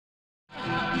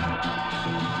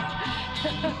Are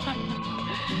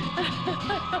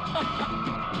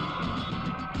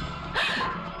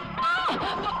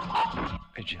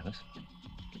you jealous?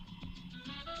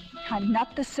 I'm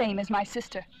not the same as my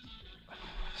sister.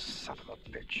 Son of a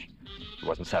bitch. He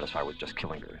wasn't satisfied with just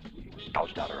killing her. He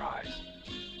gouged out her eyes.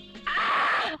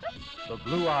 The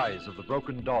blue eyes of the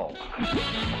broken doll.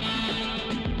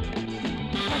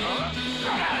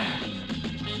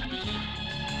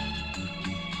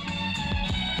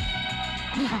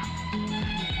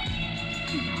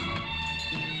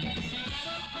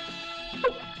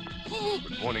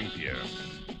 Good morning, Pierre.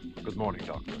 Good morning,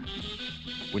 Doctor.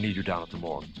 We need you down at the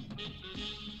morgue.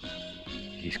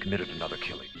 He's committed another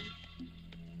killing.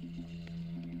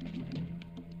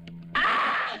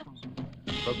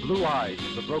 The blue eyes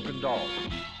of the broken doll.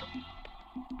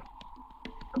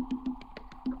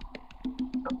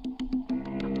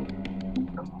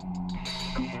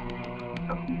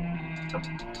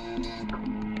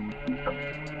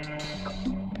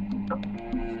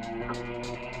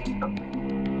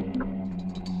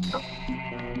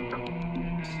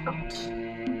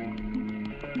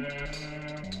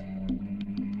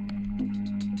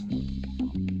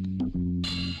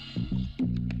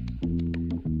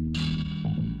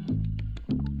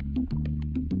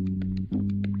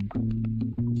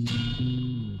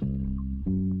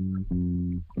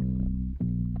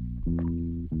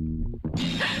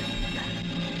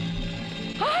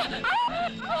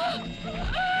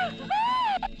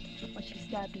 Was she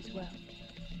stabbed as well?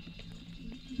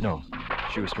 No,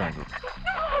 she was strangled.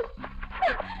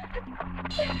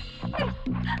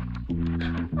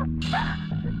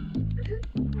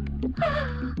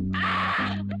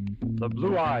 The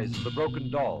blue eyes of the broken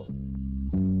doll.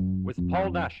 With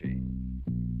Paul Naschy,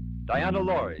 Diana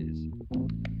Lories,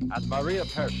 and Maria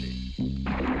Persci.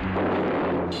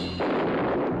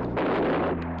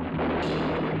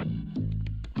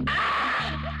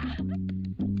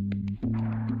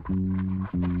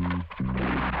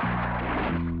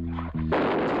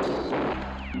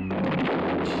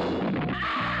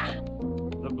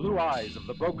 The blue eyes of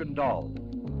the broken doll.